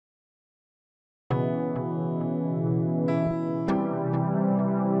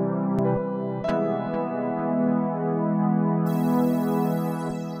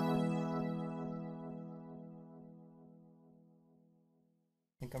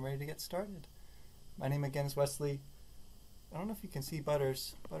think I'm ready to get started. My name again is Wesley. I don't know if you can see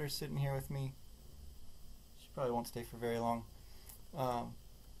Butters. Butters sitting here with me. She probably won't stay for very long.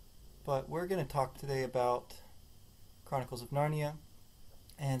 But we're going to talk today about Chronicles of Narnia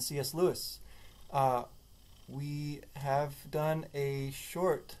and C.S. Lewis. We have done a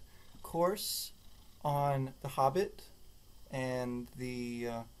short course on The Hobbit and the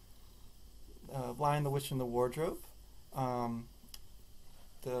Lion, the Witch, and the Wardrobe.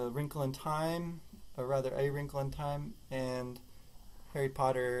 The Wrinkle in Time, or rather A Wrinkle in Time, and Harry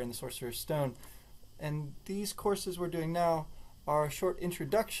Potter and the Sorcerer's Stone. And these courses we're doing now are short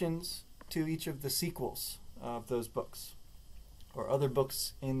introductions to each of the sequels of those books, or other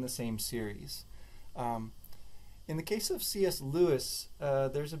books in the same series. In the case of C.S. Lewis,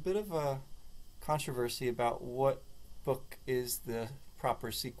 there's a bit of a controversy about what book is the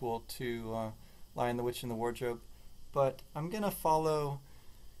proper sequel to Lion, the Witch, and the Wardrobe, but I'm going to follow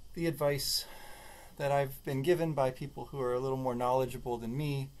the advice that I've been given by people who are a little more knowledgeable than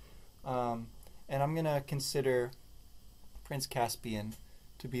me, and I'm going to consider Prince Caspian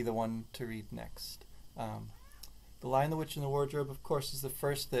to be the one to read next. The Lion, the Witch, and the Wardrobe, of course, is the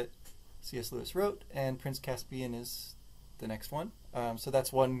first that C.S. Lewis wrote, and Prince Caspian is the next one. So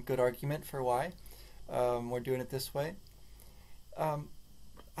that's one good argument for why we're doing it this way.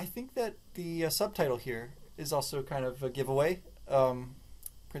 I think that the subtitle here is also kind of a giveaway.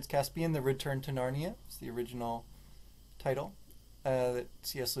 Prince Caspian, The Return to Narnia is the original title that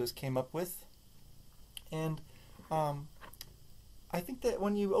C.S. Lewis came up with. And I think that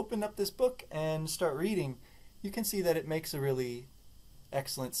when you open up this book and start reading, you can see that it makes a really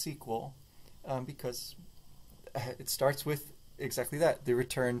excellent sequel because it starts with exactly that, the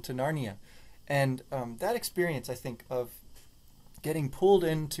return to Narnia. And that experience, I think, of getting pulled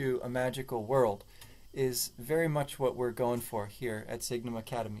into a magical world is very much what we're going for here at Signum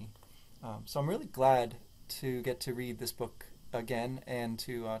Academy. So I'm really glad to get to read this book again and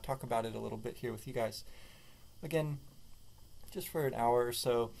to talk about it a little bit here with you guys. Again, just for an hour or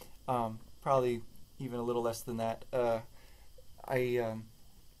so, probably even a little less than that. I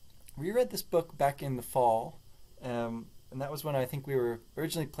reread this book back in the fall, and that was when I think we were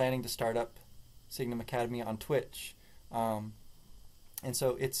originally planning to start up Signum Academy on Twitch. And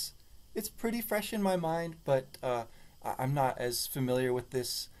so it's pretty fresh in my mind, but I'm not as familiar with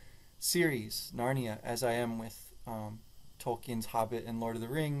this series, Narnia, as I am with Tolkien's Hobbit and Lord of the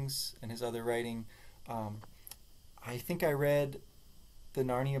Rings and his other writing. I think I read the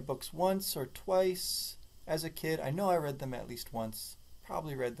Narnia books once or twice as a kid. I know I read them at least once,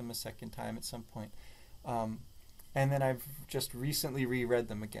 probably read them a second time at some point. And then I've just recently reread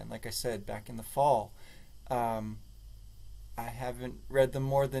them again, like I said, back in the fall. I haven't read them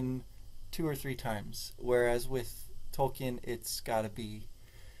more than 2 or 3 times, whereas with Tolkien it's got to be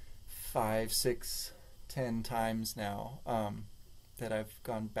 5, 6, 10 times now that I've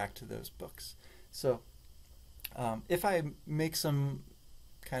gone back to those books. So if I make some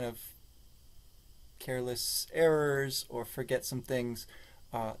kind of careless errors or forget some things,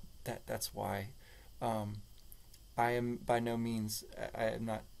 that's why. I am by no means, I am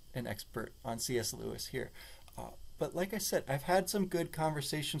not an expert on C.S. Lewis here. But like I said, I've had some good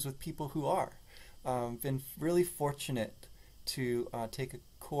conversations with people who are. Been really fortunate to take a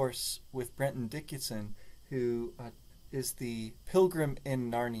course with Brenton Dickinson, who is the Pilgrim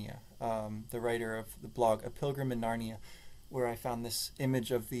in Narnia, the writer of the blog A Pilgrim in Narnia, where I found this image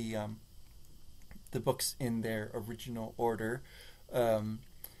of the books in their original order.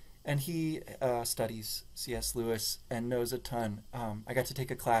 And he studies C.S. Lewis and knows a ton. I got to take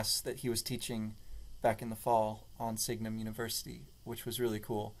a class that he was teaching back in the fall on Signum University, which was really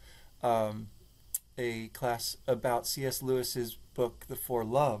cool. A class about C.S. Lewis's book, The Four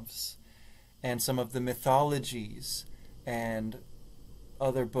Loves, and some of the mythologies and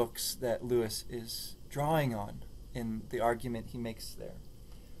other books that Lewis is drawing on in the argument he makes there.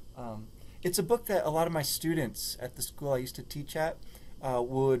 It's a book that a lot of my students at the school I used to teach at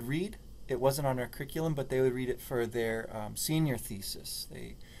would read. It wasn't on our curriculum, but they would read it for their senior thesis.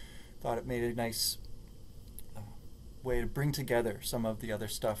 They thought it made a nice way to bring together some of the other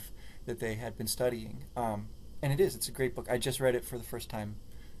stuff that they had been studying. And it is. It's a great book. I just read it for the first time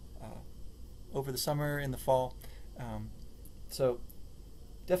over the summer, in the fall. So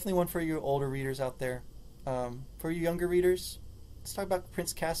definitely one for you older readers out there. For you younger readers, let's talk about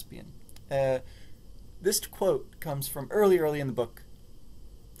Prince Caspian. This quote comes from early in the book.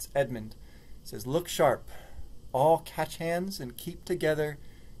 It's Edmund. It says, "Look sharp. All catch hands and keep together.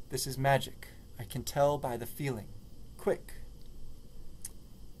 This is magic. I can tell by the feeling. Quick."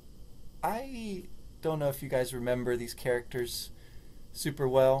 I don't know if you guys remember these characters super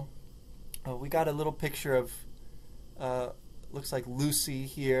well. We got a little picture of, looks like Lucy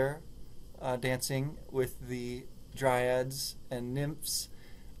here, dancing with the dryads and nymphs.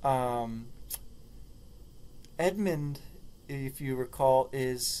 Edmund, if you recall,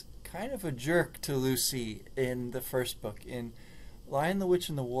 is kind of a jerk to Lucy in the first book. In Lion, the Witch,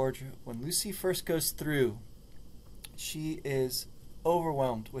 and the Wardrobe, when Lucy first goes through, she is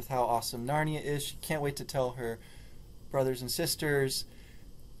overwhelmed with how awesome Narnia is. She can't wait to tell her brothers and sister,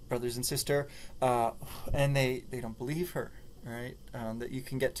 and they don't believe her, right? That you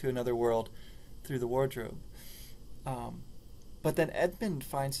can get to another world through the wardrobe. But then Edmund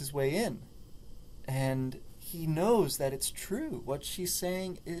finds his way in, and he knows that it's true. What she's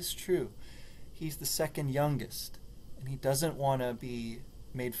saying is true. He's the second youngest, and he doesn't want to be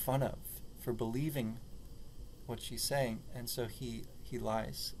made fun of for believing what she's saying, and so he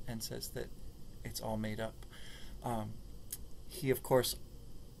lies and says that it's all made up. He, of course,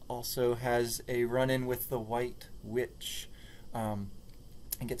 also has a run-in with the White Witch, and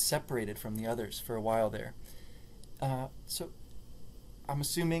gets separated from the others for a while there. So I'm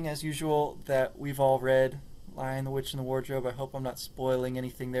assuming, as usual, that we've all read Lion, the Witch, and the Wardrobe. I hope I'm not spoiling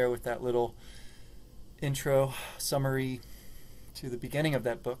anything there with that little intro summary to the beginning of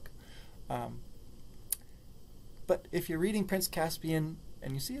that book. But if you're reading Prince Caspian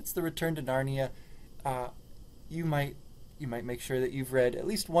and you see it's the Return to Narnia, you might make sure that you've read at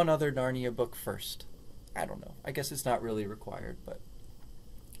least one other Narnia book first. I don't know. I guess it's not really required, but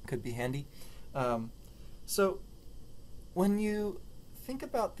could be handy. So when you think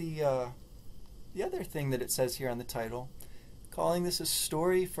about the other thing that it says here on the title, calling this a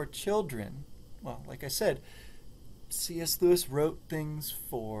story for children, well, like I said, C.S. Lewis wrote things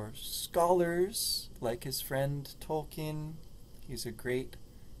for scholars like his friend Tolkien. He's a great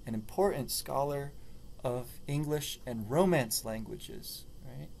and important scholar of English and Romance languages,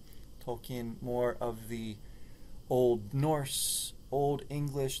 right? Tolkien more of the Old Norse, Old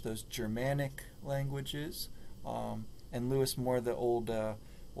English, those Germanic languages, and Lewis more the Old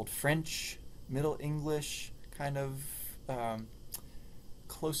French, Middle English, kind of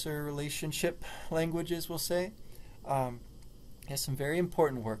closer relationship languages, we'll say. He has some very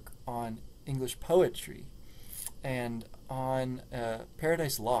important work on English poetry and on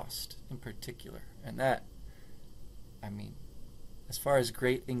Paradise Lost in particular. And that, I mean, as far as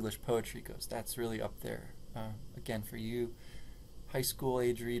great English poetry goes, that's really up there. Again, for you high school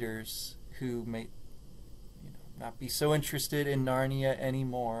age readers who may not be so interested in Narnia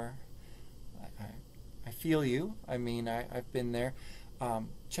anymore, I feel you. I mean, I've been there.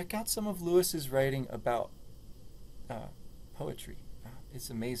 Check out some of Lewis's writing about poetry. It's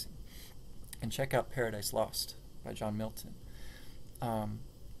amazing. And check out Paradise Lost by John Milton.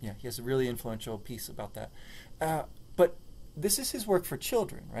 Yeah, he has a really influential piece about that. But this is his work for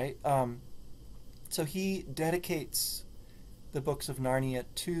children, right? So he dedicates the books of Narnia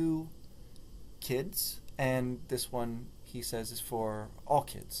to kids, and this one, he says, is for all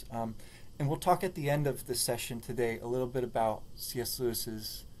kids. And we'll talk at the end of this session today a little bit about C.S.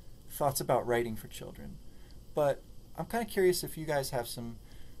 Lewis's thoughts about writing for children. But I'm kind of curious if you guys have some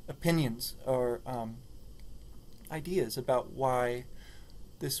opinions or ideas about why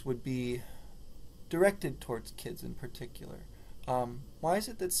this would be directed towards kids in particular. Why is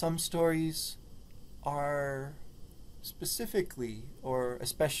it that some stories are specifically or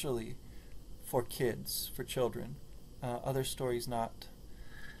especially for kids, for children, other stories not?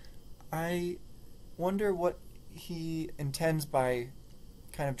 I wonder what he intends by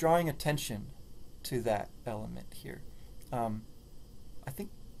kind of drawing attention to that element here. I think,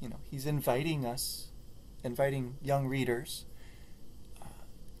 he's inviting young readers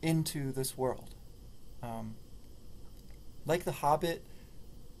into this world. Like The Hobbit,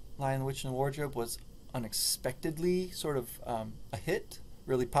 Lion, the Witch, and the Wardrobe was unexpectedly sort of a hit,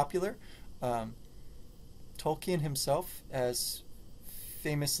 really popular. Tolkien himself has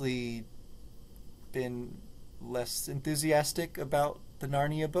famously been less enthusiastic about the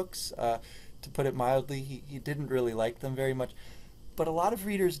Narnia books. To put it mildly, he didn't really like them very much. But a lot of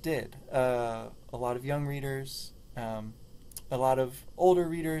readers did. A lot of young readers, a lot of older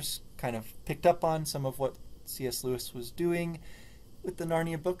readers kind of picked up on some of what C.S. Lewis was doing with the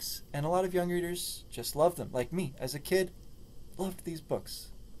Narnia books, and a lot of young readers just loved them. Like me, as a kid, loved these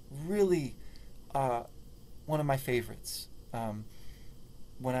books. Really one of my favorites.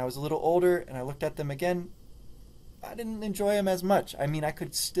 When I was a little older and I looked at them again, I didn't enjoy them as much. I mean, I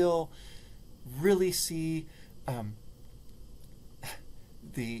could still really see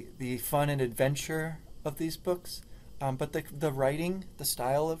the fun and adventure of these books, but the writing, the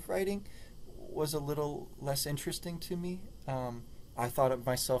style of writing, was a little less interesting to me. I thought of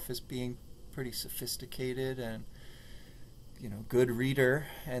myself as being pretty sophisticated and good reader,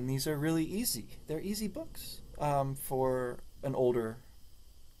 and these are really easy. They're easy books for an older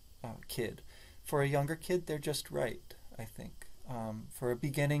kid. For a younger kid, they're just right, I think. For a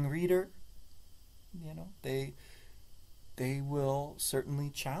beginning reader, they will certainly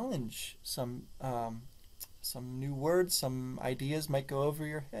challenge some new words, some ideas might go over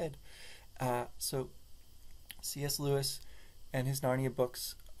your head. So C.S. Lewis and his Narnia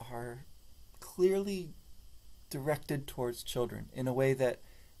books are clearly directed towards children in a way that,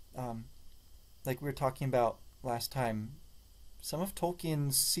 like we were talking about last time, some of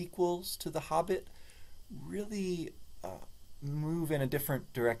Tolkien's sequels to The Hobbit really move in a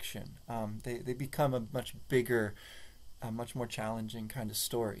different direction. They become a much bigger, much more challenging kind of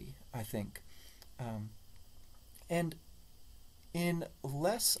story, I think. And in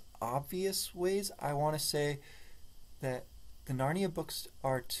less obvious ways, I want to say that the Narnia books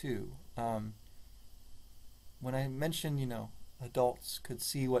are too. When I mentioned, adults could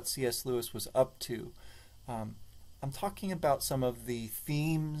see what C.S. Lewis was up to, I'm talking about some of the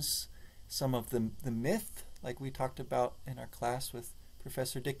themes, some of the myth, like we talked about in our class with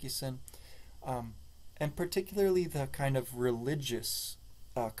Professor Dickinson, and particularly the kind of religious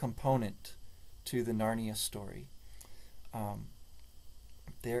component to the Narnia story.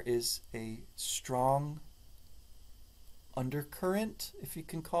 There is a strong undercurrent, if you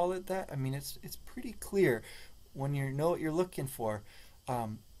can call it that. I mean, it's pretty clear when you know what you're looking for,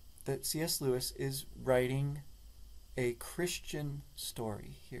 that C.S. Lewis is writing a Christian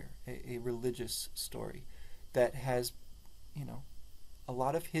story here, a religious story that has, a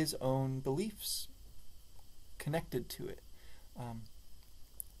lot of his own beliefs connected to it.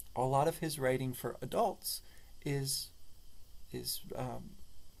 A lot of his writing for adults is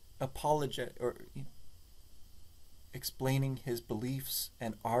apologetic, or explaining his beliefs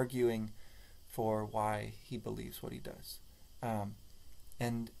and arguing for why he believes what he does.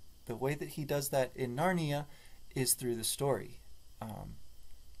 And the way that he does that in Narnia is through the story,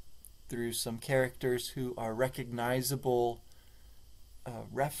 through some characters who are recognizable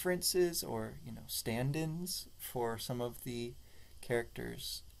references or stand-ins for some of the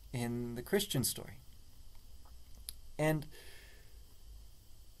characters in the Christian story. And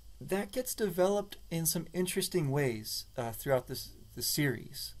that gets developed in some interesting ways throughout the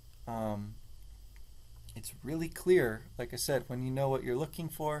series. It's really clear, like I said, when you know what you're looking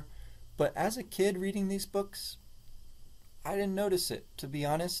for. But as a kid reading these books, I didn't notice it, to be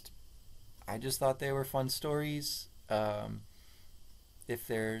honest. I just thought they were fun stories. If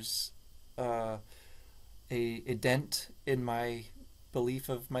there's a dent in my belief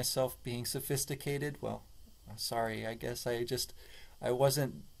of myself being sophisticated, well, sorry, I guess I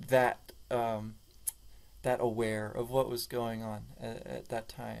wasn't that aware of what was going on at that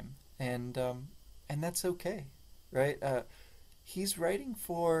time, and that's okay, right? He's writing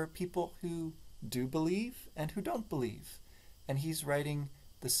for people who do believe and who don't believe, and he's writing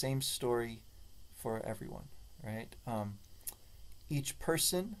the same story for everyone, right? Each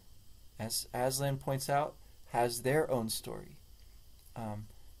person, as Aslan points out, has their own story,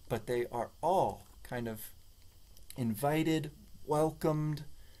 but they are all kind of invited, welcomed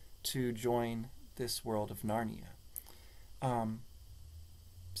to join this world of Narnia.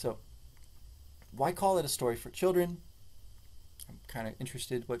 So, why call it a story for children? I'm kind of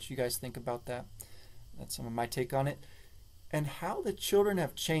interested what you guys think about that. That's some of my take on it. And how the children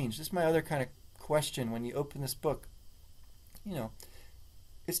have changed. This is my other kind of question when you open this book.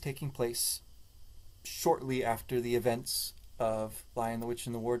 It's taking place shortly after the events of Lion, the Witch,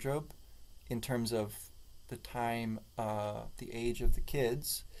 and the Wardrobe in terms of the time, the age of the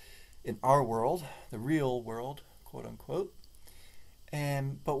kids in our world, the real world, quote unquote.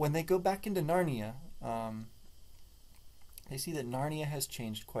 But when they go back into Narnia, they see that Narnia has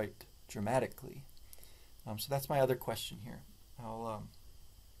changed quite dramatically. So that's my other question here.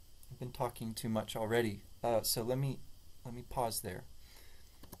 I've been talking too much already, so let me pause there.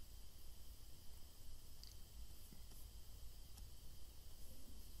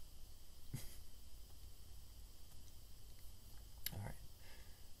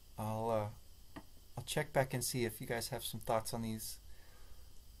 I'll check back and see if you guys have some thoughts on these.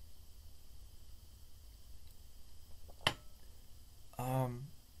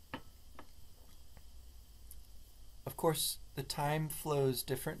 Of course, the time flows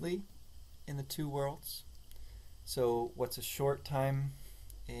differently in the two worlds. So what's a short time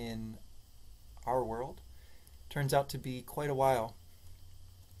in our world turns out to be quite a while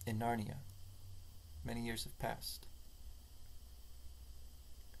in Narnia. Many years have passed.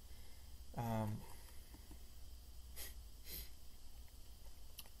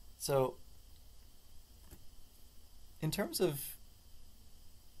 So, in terms of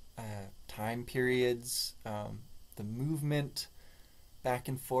time periods, the movement back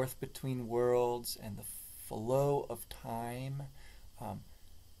and forth between worlds, and the flow of time,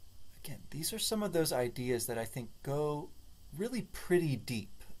 again, these are some of those ideas that I think go really pretty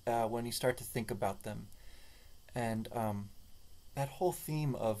deep when you start to think about them. And that whole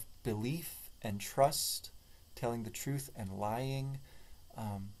theme of belief and trust, telling the truth and lying,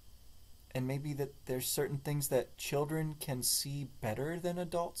 and maybe that there's certain things that children can see better than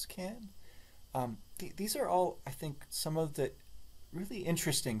adults can. These are all, I think, some of the really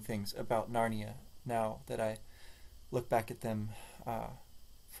interesting things about Narnia now that I look back at them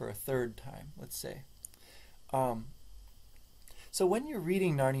for a third time, let's say. So when you're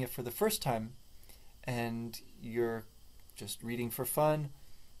reading Narnia for the first time and you're just reading for fun,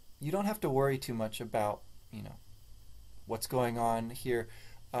 you don't have to worry too much about, what's going on here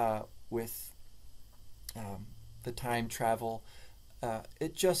with the time travel.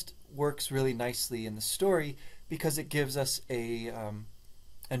 It just works really nicely in the story because it gives us a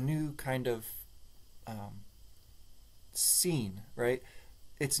new kind of scene, right?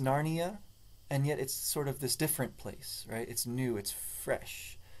 It's Narnia, and yet it's sort of this different place, right? It's new, it's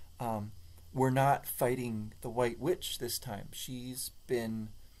fresh. We're not fighting the White Witch this time. She's been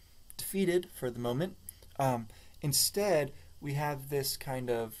defeated for the moment. Instead, we have this kind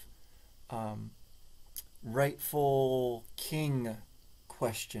of rightful king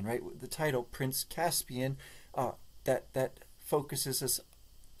question, right? The title, Prince Caspian, that focuses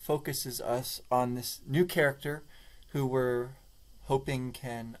us on this new character who we're hoping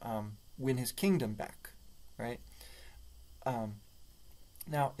can win his kingdom back, right?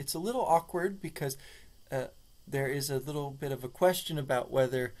 Now, it's a little awkward because there is a little bit of a question about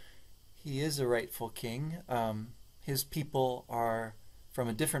whether he is a rightful king. His people are from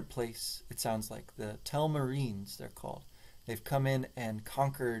a different place, it sounds like. The Telmarines, they're called. They've come in and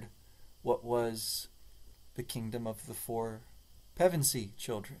conquered what was the kingdom of the four Pevensey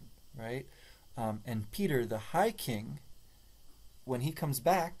children, right? And Peter, the High King, when he comes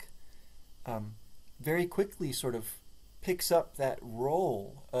back, very quickly sort of picks up that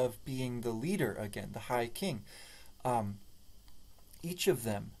role of being the leader again, the High King. Each of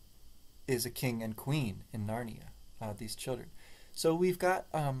them is a king and queen in Narnia, these children. So we've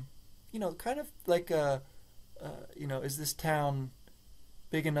got, kind of like a, is this town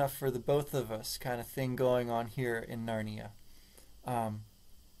big enough for the both of us kind of thing going on here in Narnia.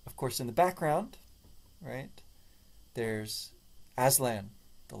 Of course, in the background, right, there's Aslan,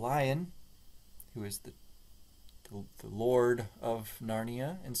 the lion, who is the lord of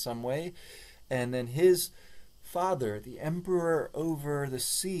Narnia in some way, and then his father, the emperor over the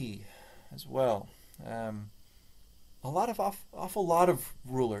sea, as well. Awful lot of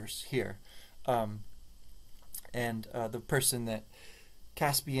rulers here, and the person that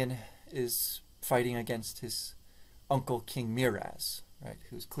Caspian is fighting against, his uncle King Miraz, right,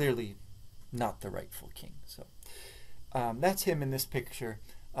 who's clearly not the rightful king. So that's him in this picture,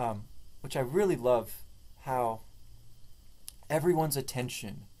 which I really love how everyone's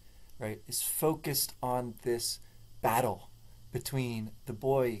attention, right, is focused on this battle between the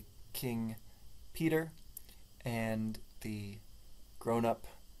boy King Peter and the grown-up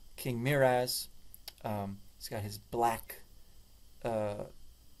King Miraz. He's got his black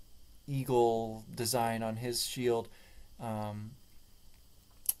eagle design on his shield.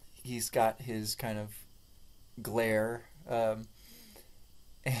 He's got his kind of glare. And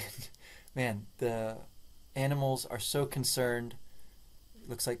man, the animals are so concerned. It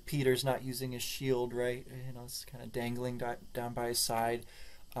looks like Peter's not using his shield right. It's kind of dangling down by his side.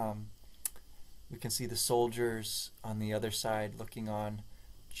 We can see the soldiers on the other side looking on,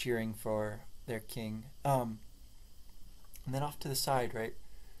 cheering for their king. And then off to the side, right,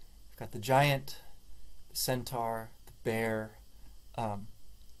 we've got the giant, the centaur, the bear.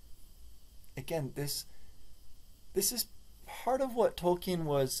 Again, this is part of what Tolkien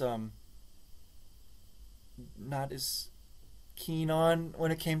was not as keen on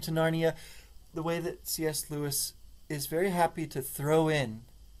when it came to Narnia. The way that C.S. Lewis is very happy to throw in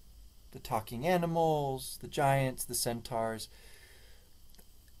the talking animals, the giants, the centaurs.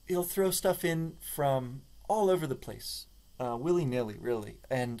 He'll throw stuff in from all over the place, willy-nilly, really.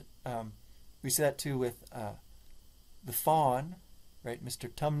 And we see that too with the faun, right, Mr.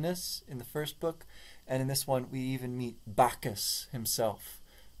 Tumnus in the first book. And in this one, we even meet Bacchus himself,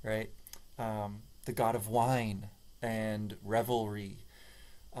 right? The god of wine and revelry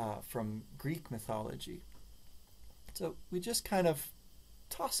from Greek mythology. So we just kind of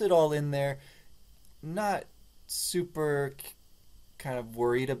toss it all in there, not super kind of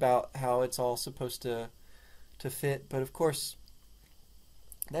worried about how it's all supposed to fit. But of course,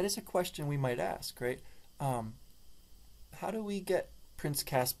 that is a question we might ask, right? How do we get Prince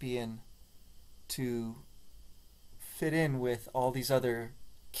Caspian to fit in with all these other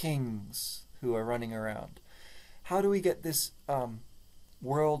kings who are running around? How do we get this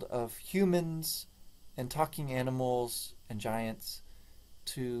world of humans and talking animals and giants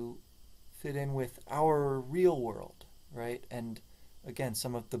to fit in with our real world, right? And again,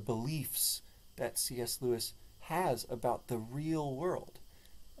 some of the beliefs that C.S. Lewis has about the real world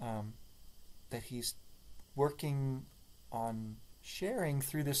that he's working on sharing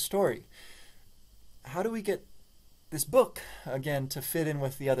through this story. How do we get this book, again, to fit in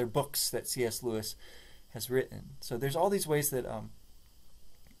with the other books that C.S. Lewis has written? So there's all these ways that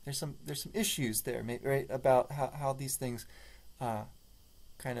there's some issues there, right, about how these things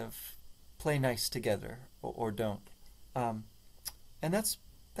kind of play nice together or don't. And that's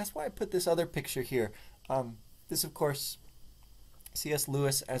why I put this other picture here. This, of course, C.S.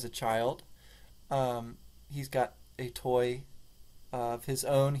 Lewis as a child. He's got a toy of his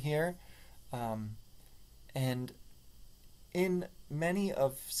own here. And in many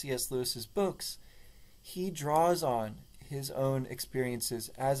of C.S. Lewis's books, he draws on his own experiences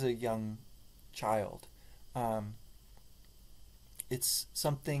as a young child. It's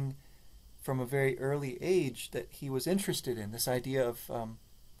something from a very early age that he was interested in, this idea of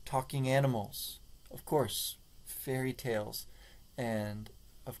talking animals, of course, fairy tales, and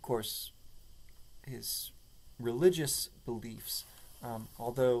of course his religious beliefs,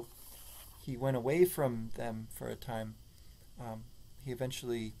 although he went away from them for a time. He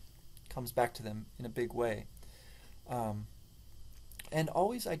eventually comes back to them in a big way. And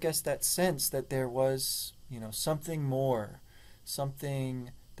always, I guess, that sense that there was, something more,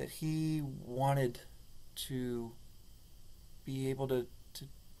 something that he wanted to be able to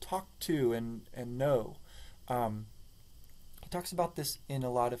talk to and know. He talks about this in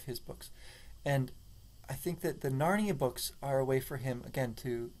a lot of his books. And I think that the Narnia books are a way for him, again,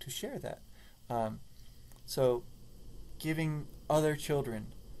 to share that. So giving other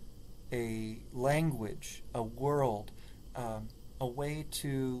children a language, a world, a way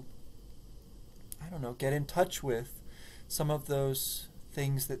to, get in touch with some of those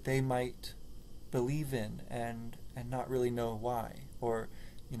things that they might believe in and not really know why, or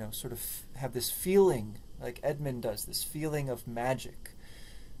sort of have this feeling like Edmund does, this feeling of magic,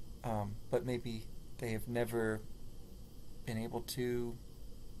 but maybe they have never been able to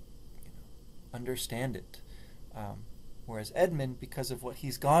understand it. Whereas Edmund, because of what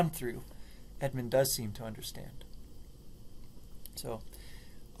he's gone through, Edmund does seem to understand. So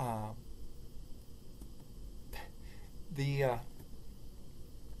the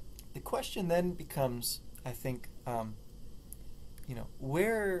question then becomes, I think,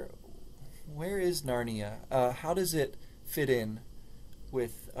 where is Narnia? How does it fit in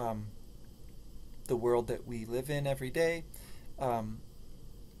with the world that we live in every day?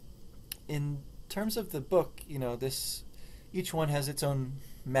 In terms of the book, each one has its own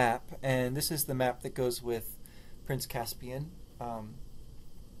map, and this is the map that goes with Prince Caspian.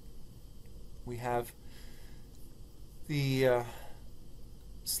 We have the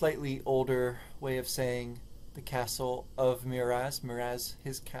slightly older way of saying the castle of Miraz,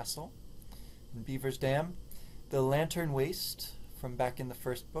 his castle, in Beaver's Dam. The Lantern Waste from back in the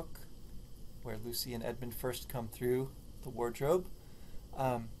first book, where Lucy and Edmund first come through the wardrobe.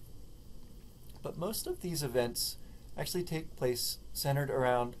 But most of these events actually take place centered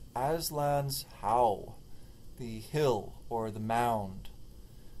around Aslan's How, the hill or the mound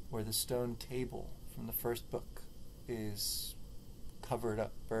where the stone table from the first book is covered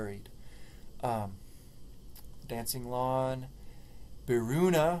up, buried. Dancing Lawn,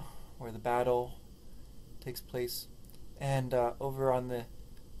 Biruna, where the battle takes place, and over on the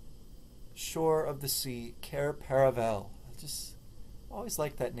shore of the sea, Cair Paravel. I just always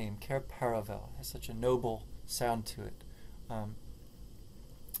liked that name, Cair Paravel. It has such a noble sound to it.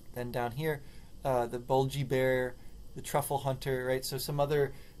 Then down here, the Bulgy Bear, the Truffle Hunter, right? So some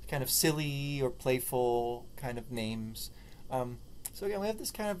other kind of silly or playful kind of names. So again, we have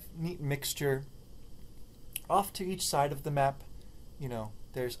this kind of neat mixture. Off to each side of the map,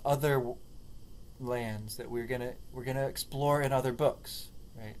 there's other lands that we're gonna explore in other books,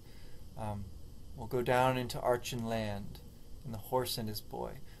 right? We'll go down into Archin Land and the Horse and His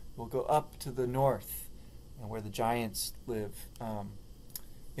Boy. We'll go up to the north, where the giants live,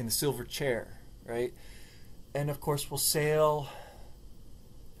 in the Silver Chair, right? And of course, we'll sail.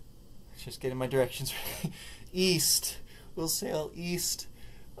 Just getting my directions right. East. We'll sail east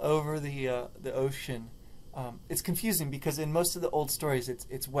over the ocean It's confusing because in most of the old stories,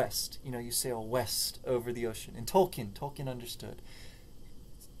 it's west. You know, you sail west over the ocean. In Tolkien understood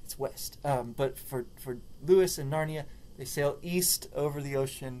it's west. But for Lewis and Narnia, they sail east over the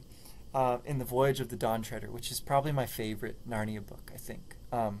ocean in the Voyage of the Dawn Treader, which is probably my favorite Narnia book, I think.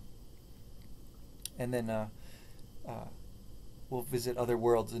 And then we'll visit other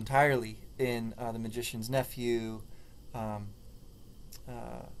worlds entirely in The Magician's Nephew.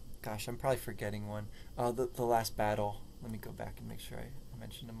 Gosh, I'm probably forgetting one. The Last Battle. Let me go back and make sure I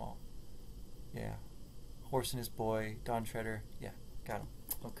mentioned them all. Yeah. Horse and His Boy, Dawn Treader. Yeah, got them.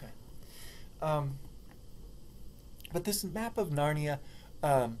 Okay. But this map of Narnia,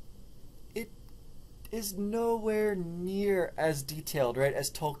 it is nowhere near as detailed, right,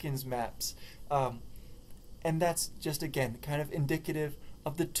 as Tolkien's maps. And that's just, again, kind of indicative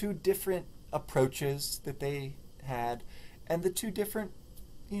of the two different approaches that they had and the two different,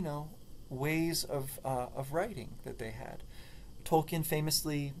 you know, ways of writing that they had. Tolkien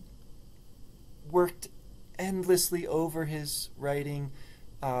famously worked endlessly over his writing,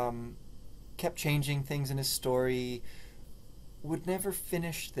 kept changing things in his story, would never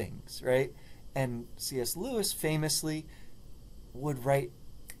finish things, right? And C.S. Lewis famously would write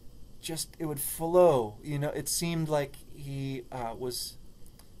it would flow. You know, it seemed like he was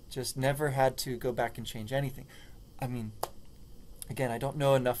just never had to go back and change anything. I mean, again, I don't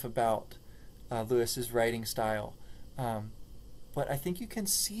know enough about Lewis's writing style, but I think you can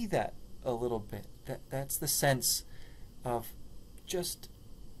see that a little bit. That's the sense of just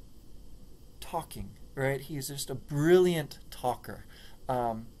talking, right? He's just a brilliant talker,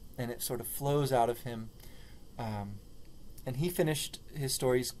 and it sort of flows out of him. And he finished his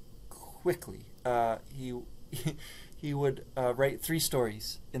stories quickly. He would write 3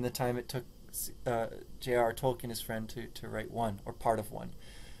 stories in the time it took J.R.R. Tolkien, his friend, to write one, or part of one,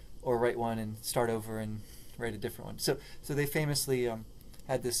 or write one and start over and write a different one. So they famously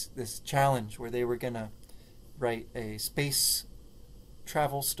had this challenge where they were going to write a space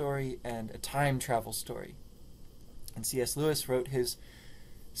travel story and a time travel story. And C.S. Lewis wrote his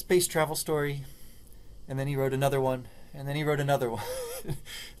space travel story, and then he wrote another one, and then he wrote another one.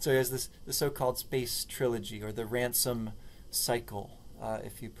 So he has the so-called space trilogy, or the Ransom cycle,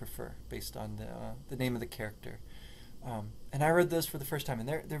 if you prefer, based on the name of the character. And I read those for the first time, and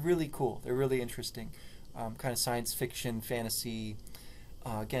they're really cool. They're really interesting, kind of science fiction, fantasy.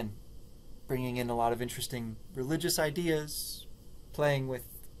 Again, bringing in a lot of interesting religious ideas, playing with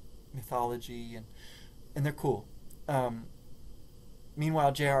mythology, and they're cool.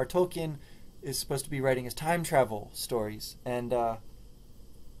 Meanwhile, J.R.R. Tolkien is supposed to be writing his time travel stories, and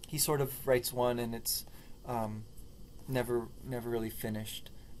he sort of writes one, and it's never really finished.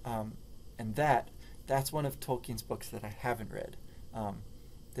 And that's one of Tolkien's books that I haven't read.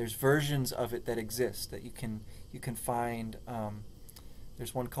 There's versions of it that exist that you can find.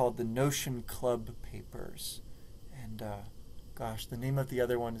 There's one called the Notion Club Papers, and gosh, the name of the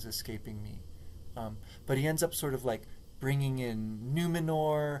other one is escaping me. But he ends up sort of like bringing in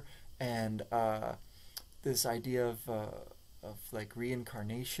Numenor and this idea of like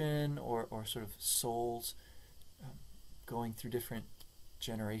reincarnation or sort of souls going through different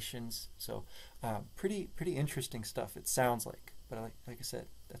generations. So pretty interesting stuff, it sounds like. But like I said,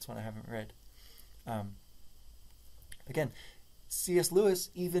 that's one I haven't read. Again, C.S. Lewis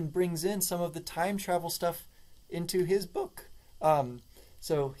even brings in some of the time travel stuff into his book.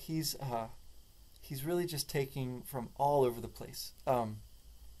 So he's really just taking from all over the place.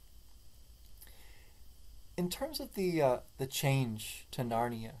 In terms of the change to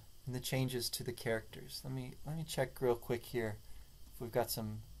Narnia and the changes to the characters, let me check real quick here if we've got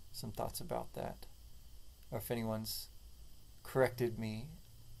some thoughts about that, or if anyone's corrected me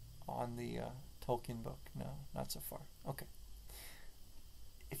on the Tolkien book. No, not so far. Okay.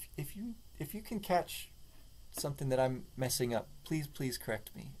 If you can catch something that I'm messing up, please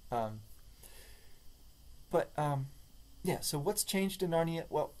correct me. Yeah. So what's changed in Narnia?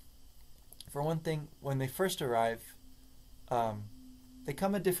 Well, for one thing, when they first arrive, they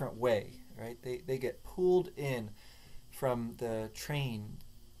come a different way, right? They get pulled in from the train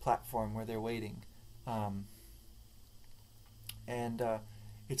platform where they're waiting, and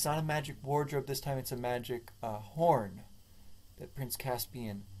it's not a magic wardrobe this time. It's a magic horn that Prince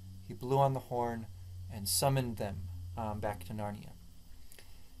Caspian, he blew on the horn and summoned them back to Narnia.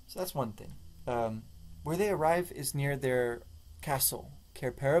 So that's one thing. Where they arrive is near their castle,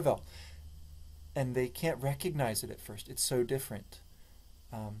 Cair Paravel, and they can't recognize it at first. It's so different.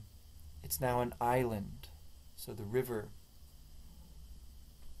 It's now an island. So the river,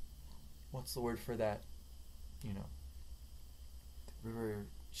 what's the word for that? You know, the river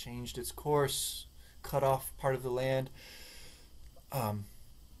changed its course, cut off part of the land.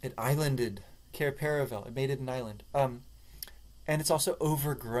 It islanded Cair Paravel. It made it an island. And it's also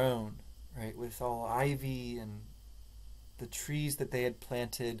overgrown, right, with all ivy, and the trees that they had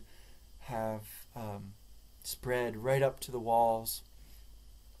planted have spread right up to the walls.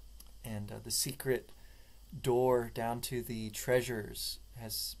 And the secret door down to the treasures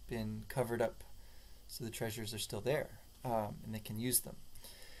has been covered up, so the treasures are still there, and they can use them.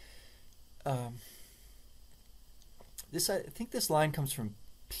 I think this line comes from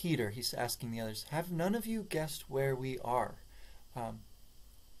Peter. He's asking the others, "Have none of you guessed where we are?"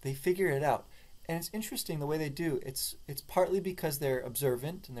 They figure it out, and it's interesting the way they do. It's partly because they're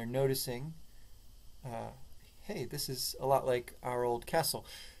observant and they're noticing, hey, this is a lot like our old castle.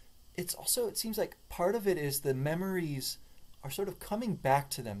 It's also, it seems like part of it is the memories are sort of coming back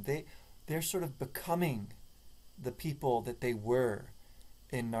to them. They're sort of becoming the people that they were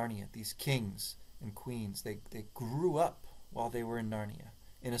in Narnia, these kings and queens. They grew up while they were in Narnia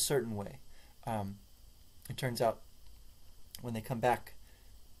in a certain way. It turns out when they come back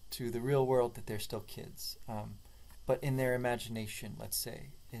to the real world that they're still kids. But in their imagination, let's say,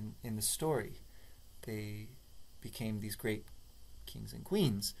 in the story, they became these great kings and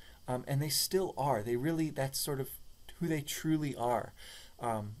queens. And they still are. They really, that's sort of who they truly are.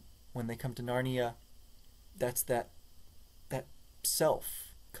 When they come to Narnia, that's that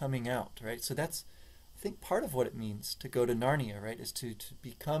self coming out, right? So that's, I think, part of what it means to go to Narnia, right? Is to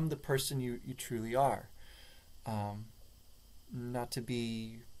become the person you truly are. Not to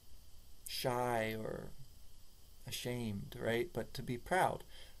be shy or ashamed, right? But to be proud.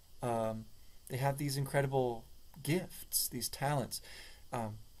 They have these incredible gifts, these talents,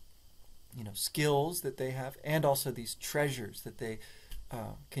 skills that they have, and also these treasures that they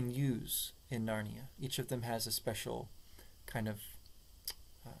can use in Narnia. Each of them has a special kind of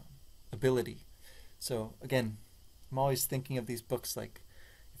ability. So again, I'm always thinking of these books like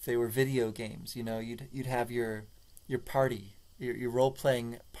if they were video games. You'd have your party, your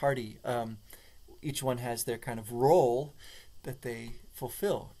role-playing party. Each one has their kind of role that they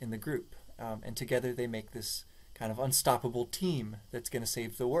fulfill in the group, and together they make this kind of unstoppable team that's going to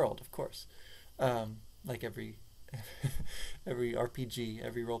save the world, of course, like every RPG,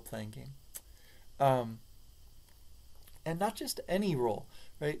 every role-playing game. And not just any role,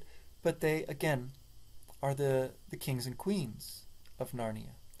 right? But they, again, are the kings and queens of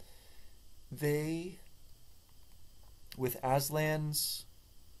Narnia. They, with Aslan's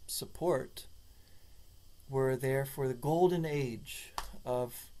support, were there for the golden age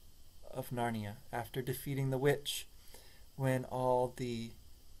of Narnia, after defeating the witch, when all the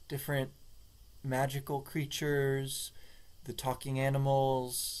different magical creatures, the talking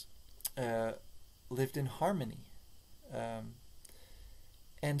animals, lived in harmony.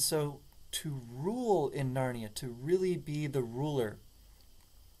 And so to rule in Narnia, to really be the ruler,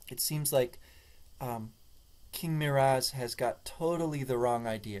 it seems like King Miraz has got totally the wrong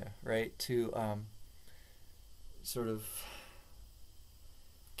idea, right? To sort of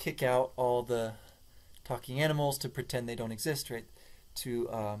kick out all the talking animals, to pretend they don't exist, right? To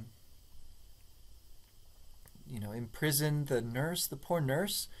imprison the nurse, the poor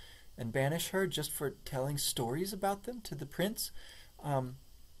nurse, and banish her just for telling stories about them to the prince.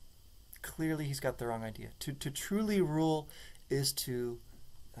 Clearly he's got the wrong idea. To truly rule is to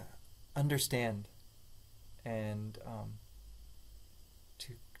understand and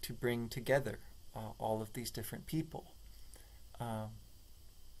to bring together all of these different people.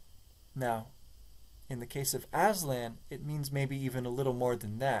 Now, in the case of Aslan, it means maybe even a little more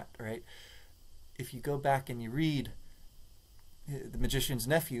than that, right? If you go back and you read The Magician's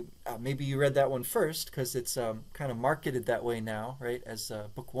Nephew, maybe you read that one first because it's kind of marketed that way now, right, as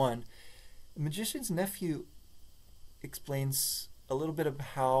book one. The Magician's Nephew explains a little bit of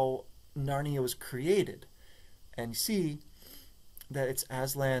how Narnia was created. And you see that it's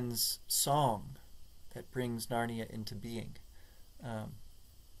Aslan's song that brings Narnia into being.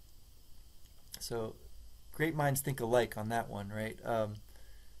 So great minds think alike on that one, right?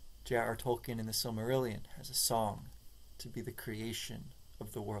 J.R.R. Tolkien in the Silmarillion has a song to be the creation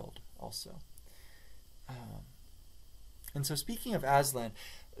of the world also. And so speaking of Aslan,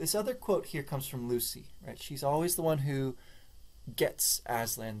 this other quote here comes from Lucy, right? She's always the one who gets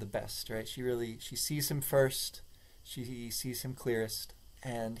Aslan the best, right? She sees him first, she sees him clearest,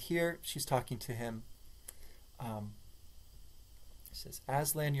 and here she's talking to him. She says,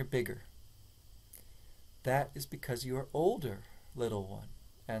 "Aslan, you're bigger. That is because you are older, little one,"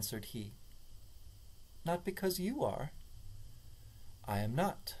 answered he. "Not because you are. I am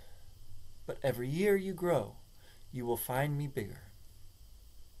not. But every year you grow, you will find me bigger."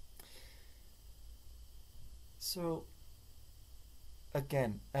 So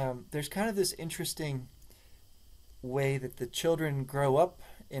again, there's kind of this interesting way that the children grow up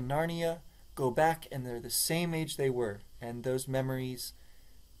in Narnia, go back, and they're the same age they were, and those memories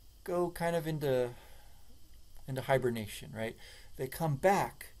go kind of into hibernation, right? They come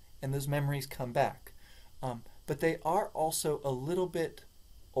back, and those memories come back, but they are also a little bit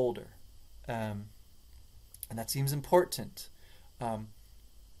older, and that seems important.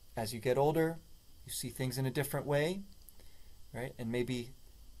 As you get older, you see things in a different way, right? And maybe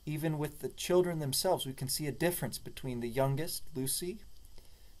even with the children themselves, we can see a difference between the youngest, Lucy,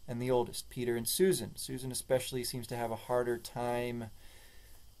 and the oldest, Peter and Susan. Susan especially seems to have a harder time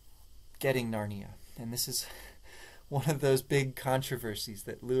getting Narnia. And this is one of those big controversies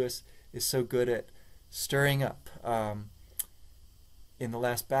that Lewis is so good at stirring up. In the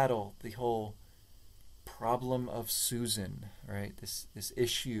last battle, the whole problem of Susan, right? This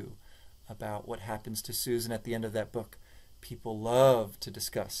issue about what happens to Susan at the end of that book, people love to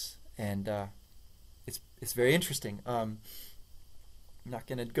discuss, and it's very interesting. I'm not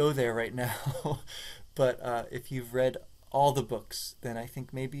going to go there right now, but if you've read all the books, then I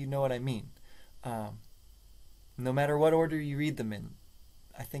think maybe you know what I mean. No matter what order you read them in,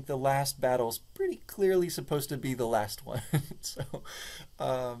 I think the last battle's pretty clearly supposed to be the last one.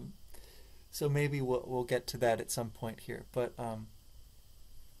 So maybe we'll get to that at some point here. But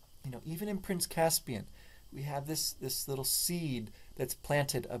even in Prince Caspian, we have this little seed that's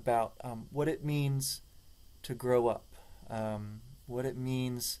planted about what it means to grow up, what it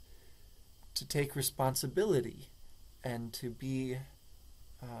means to take responsibility and to be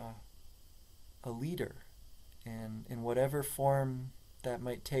a leader, and in whatever form that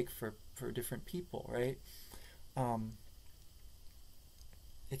might take for different people, right?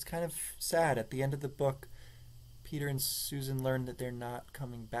 It's kind of sad. At the end of the book, Peter and Susan learn that they're not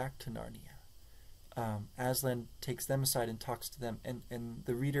coming back to Narnia. Aslan takes them aside and talks to them, and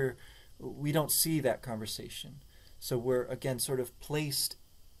the reader, we don't see that conversation. So we're, again, sort of placed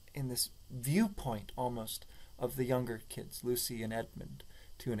in this viewpoint, almost, of the younger kids, Lucy and Edmund,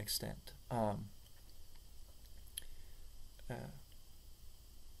 to an extent.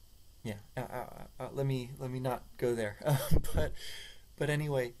 Let me not go there. But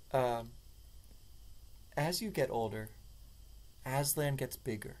anyway, as you get older, Aslan gets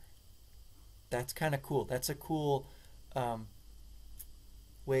bigger. That's kind of cool. That's a cool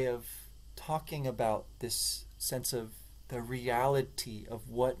way of talking about this sense of the reality of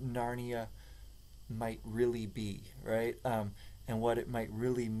what Narnia might really be, right? And what it might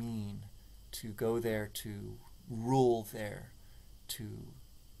really mean to go there, to rule there, to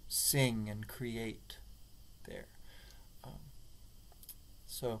sing and create there.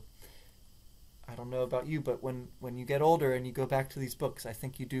 So I don't know about you, but when you get older and you go back to these books, I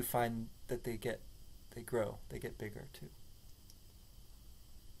think you do find that they grow, they get bigger too.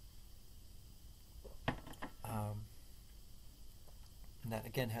 And that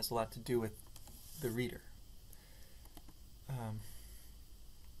again has a lot to do with the reader.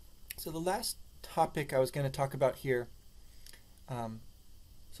 So the last topic I was going to talk about here.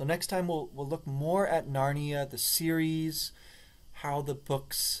 So next time we'll look more at Narnia, the series, how the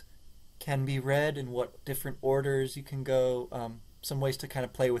books can be read, and what different orders you can go. Some ways to kind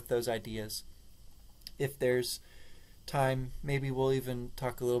of play with those ideas. If there's time, maybe we'll even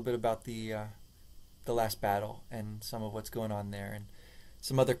talk a little bit about the last battle and some of what's going on there, and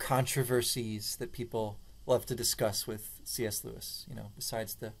some other controversies that people love to discuss with C.S. Lewis.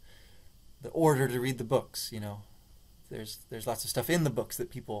 Besides the order to read the books, there's lots of stuff in the books that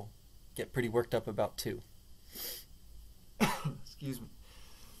people get pretty worked up about too. Excuse me.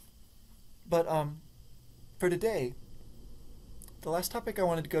 But for today, the last topic I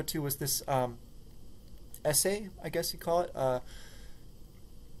wanted to go to was this essay, I guess you call it.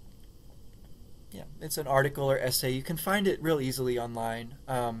 It's an article or essay. You can find it real easily online,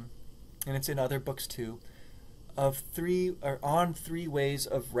 and it's in other books too. On 3 ways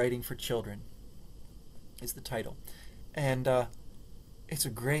of writing for children is the title, and it's a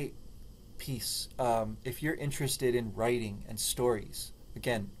great piece if you're interested in writing and stories.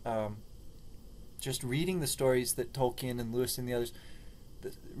 Again, just reading the stories that Tolkien and Lewis and the others,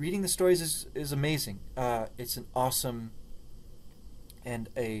 reading the stories is amazing. It's an awesome and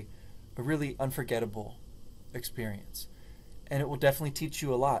a really unforgettable experience, and it will definitely teach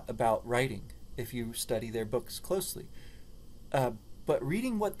you a lot about writing if you study their books closely. But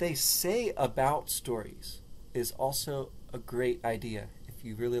reading what they say about stories is also a great idea. If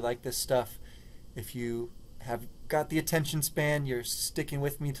you really like this stuff, if you have got the attention span, you're sticking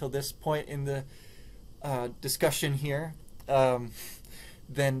with me till this point in the discussion here,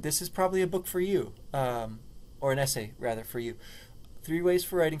 then this is probably a book for you. or an essay rather for you. 3 Ways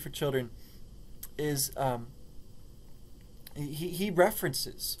for Writing for Children is he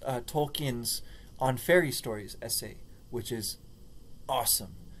references Tolkien's On Fairy Stories essay, which is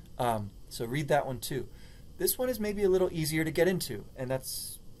awesome. So read that one too. This one is maybe a little easier to get into, and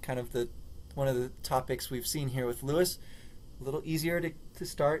that's kind of one of the topics we've seen here with Lewis. A little easier to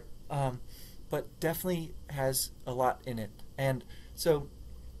start, but definitely has a lot in it. And so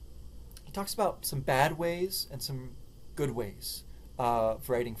he talks about some bad ways and some good ways of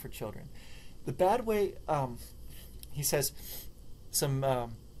writing for children. The bad way, he says, some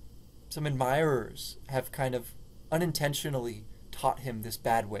admirers have kind of unintentionally taught him this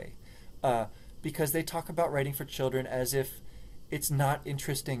bad way, because they talk about writing for children as if it's not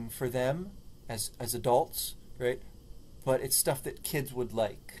interesting for them as adults, right? But it's stuff that kids would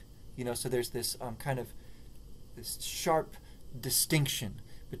like, So there's this kind of this sharp distinction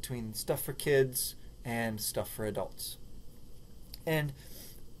between stuff for kids and stuff for adults. And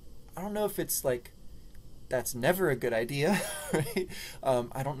I don't know if it's like that's never a good idea, right?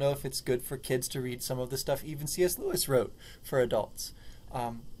 I don't know if it's good for kids to read some of the stuff even C.S. Lewis wrote for adults.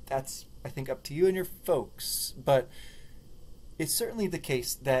 That's, I think, up to you and your folks. But it's certainly the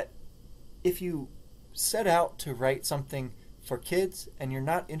case that if you set out to write something for kids and you're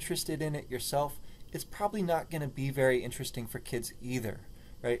not interested in it yourself, it's probably not going to be very interesting for kids either,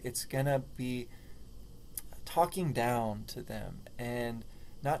 right? It's going to be talking down to them and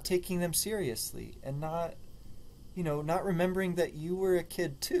not taking them seriously, and not remembering that you were a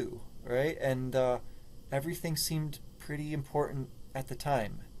kid too, right? And everything seemed pretty important at the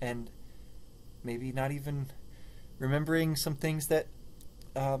time, and maybe not even remembering some things that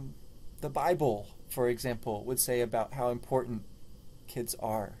the Bible, for example, would say about how important kids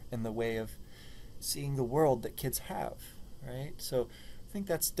are and the way of seeing the world that kids have, right? So I think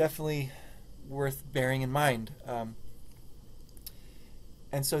that's definitely worth bearing in mind.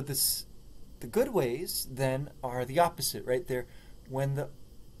 And so the good ways then are the opposite, right? They're when the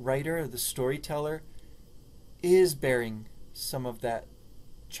writer or the storyteller is bearing some of that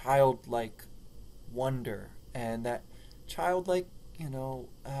childlike wonder and that childlike,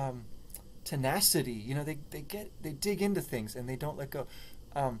 tenacity. They dig into things and they don't let go,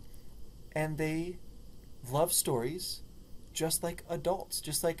 and they love stories just like adults,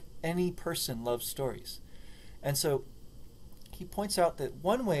 just like any person loves stories. And so he points out that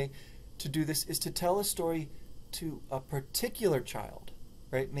one way to do this is to tell a story to a particular child,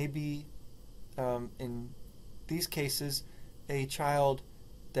 right? Maybe in these cases, a child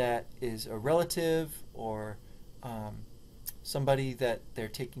that is a relative or somebody that they're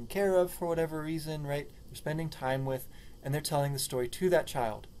taking care of for whatever reason, right? They're spending time with, and they're telling the story to that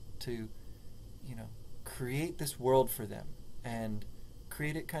child to, create this world for them and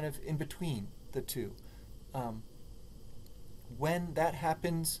create it kind of in between the two. When that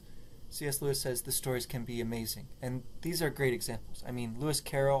happens, C.S. Lewis says the stories can be amazing. And these are great examples. I mean, Lewis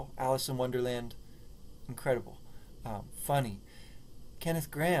Carroll, Alice in Wonderland, incredible. Funny. Kenneth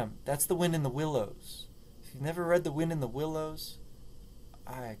Grahame, that's The Wind in the Willows. If you've never read The Wind in the Willows,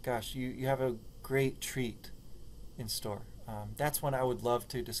 you have a great treat in store. That's one I would love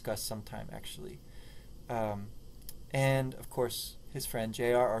to discuss sometime, actually. And, of course, his friend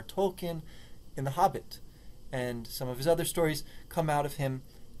J.R.R. Tolkien in The Hobbit. And some of his other stories come out of him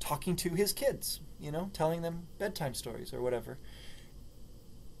talking to his kids, telling them bedtime stories or whatever.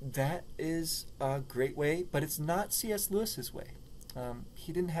 That is a great way, but it's not C.S. Lewis's way.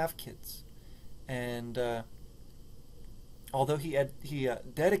 He didn't have kids. And although he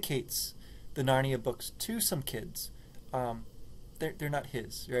dedicates the Narnia books to some kids, they're not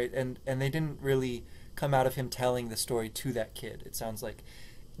his, right? And they didn't really come out of him telling the story to that kid, it sounds like.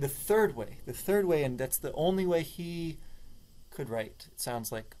 The third way, and that's the only way he could write, it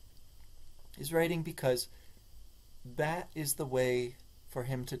sounds like, is writing because that is the way for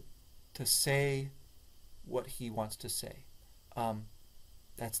him to say what he wants to say.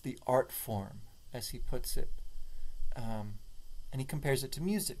 That's the art form, as he puts it. And he compares it to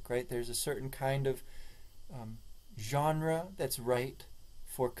music, right? There's a certain kind of genre that's right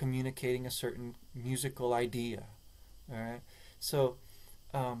for communicating a certain musical idea. All right? So,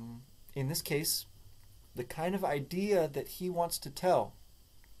 in this case, the kind of idea that he wants to tell,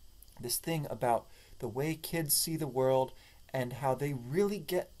 this thing about the way kids see the world and how they really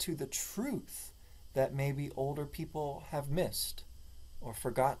get to the truth that maybe older people have missed or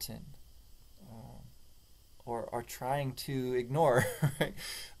forgotten or are trying to ignore, right?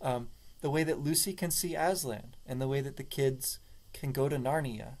 The way that Lucy can see Aslan and the way that the kids can go to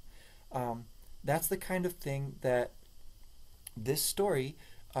Narnia. That's the kind of thing that this story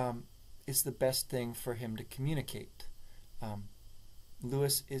is the best thing for him to communicate.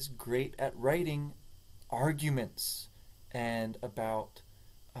 Lewis is great at writing arguments and about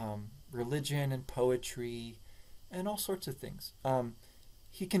religion and poetry and all sorts of things.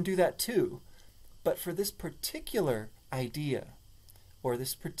 He can do that too, but for this particular idea or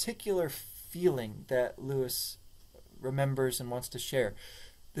this particular feeling that Lewis remembers and wants to share,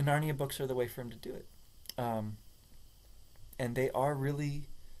 the Narnia books are the way for him to do it. And they are really,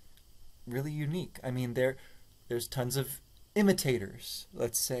 really unique. I mean, there's tons of imitators,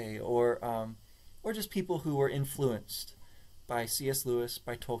 let's say, or just people who were influenced by C.S. Lewis,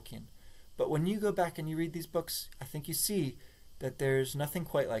 by Tolkien. But when you go back and you read these books, I think you see that there's nothing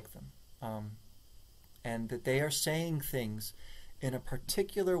quite like them, and that they are saying things in a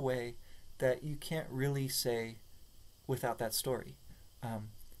particular way that you can't really say without that story.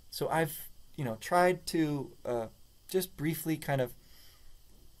 So I've tried to just briefly kind of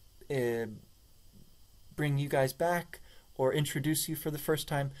bring you guys back or introduce you for the first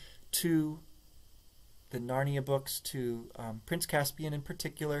time to the Narnia books, to Prince Caspian in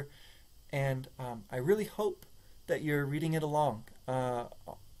particular, and I really hope that you're reading it along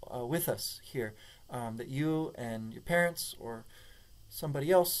with us here, that you and your parents or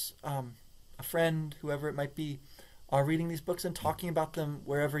somebody else, a friend, whoever it might be, are reading these books and talking about them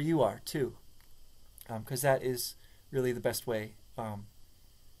wherever you are too, because that is really the best way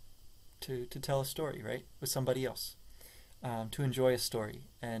to tell a story, right, with somebody else, to enjoy a story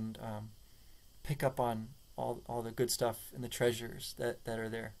and pick up on all the good stuff and the treasures that are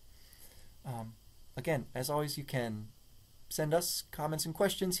there. Again, as always, you can send us comments and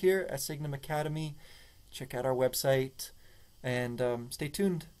questions here at Signum Academy. Check out our website, and stay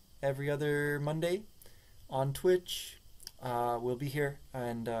tuned every other Monday on Twitch. We'll be here,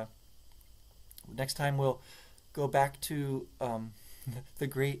 and next time we'll go back to the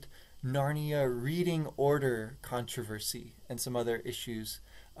great Narnia reading order controversy and some other issues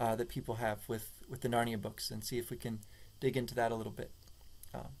that people have with the Narnia books, and see if we can dig into that a little bit.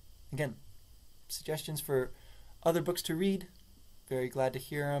 Again, suggestions for other books to read, very glad to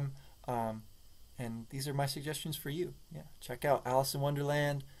hear them. And these are my suggestions for you. Yeah, check out Alice in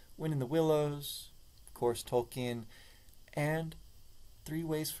Wonderland, Wind in the Willows, of course Tolkien, and 3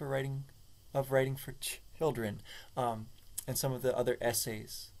 Ways for Writing for Children, and some of the other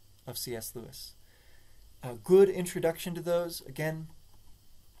essays of C.S. Lewis. A good introduction to those, again,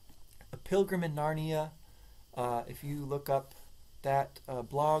 A Pilgrim in Narnia. If you look up that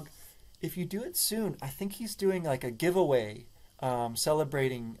blog, if you do it soon, I think he's doing like a giveaway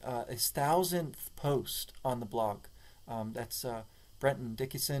celebrating his 1000th post on the blog. That's Brenton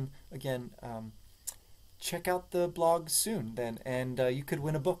Dickinson. Again, check out the blog soon then, and you could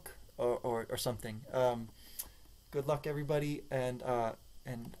win a book or something. Good luck, everybody, and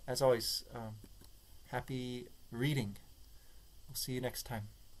as always, happy reading. We'll see you next time.